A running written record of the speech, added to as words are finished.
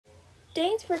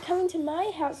Thanks for coming to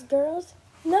my house, girls.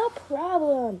 No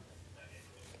problem.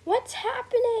 What's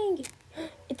happening?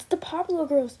 It's the Paw Patrol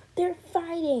girls. They're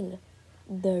fighting.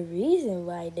 The reason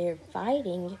why they're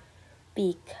fighting,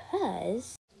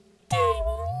 because they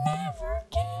will never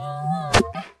get along.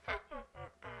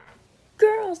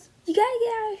 Girls, you gotta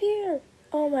get out of here.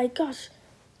 Oh my gosh.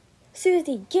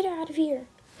 Susie, get out of here.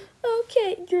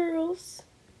 Okay, girls.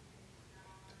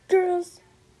 Girls,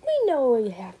 we know what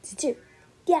you have to do.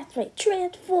 That's right,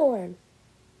 transform.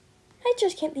 I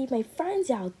just can't leave my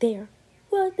friends out there.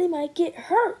 Well, they might get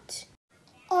hurt.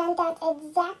 And that's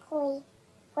exactly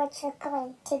what you're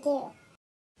going to do.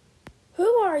 Who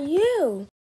are you?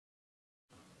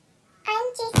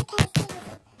 I'm Jessica Susie.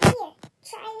 Here,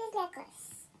 try this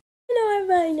necklace. I know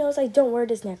everybody knows I don't wear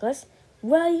this necklace.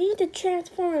 Well, you need to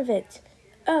transform of it.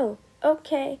 Oh,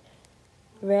 okay.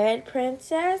 Red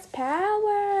Princess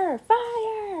power!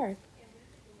 Fire!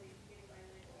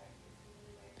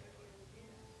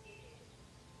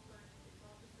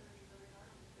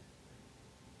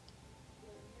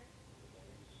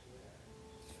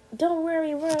 Don't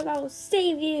worry, world, I'll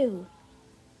save you.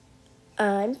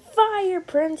 I'm Fire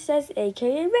Princess,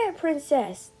 aka Red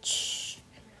Princess. Shh.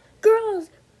 Girls,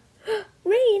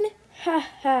 rain, ha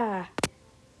ha.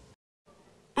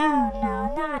 Oh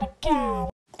no, not again.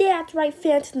 That's right,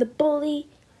 Phantom the Bully.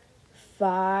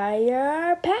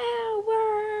 Fire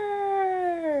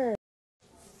power!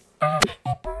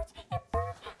 It burns,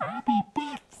 I'll be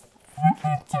back for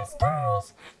Princess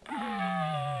Girls.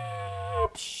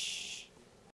 Psh.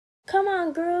 Come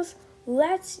on, girls,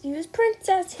 let's use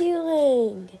Princess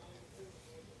Healing.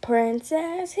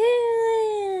 Princess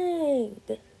Healing!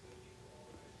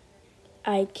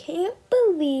 I can't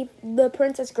believe the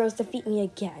Princess Girls defeat me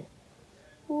again.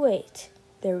 Wait,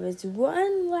 there was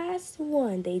one last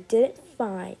one they didn't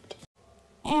find.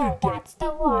 And that's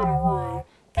the water one.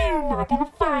 They're not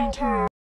gonna find her.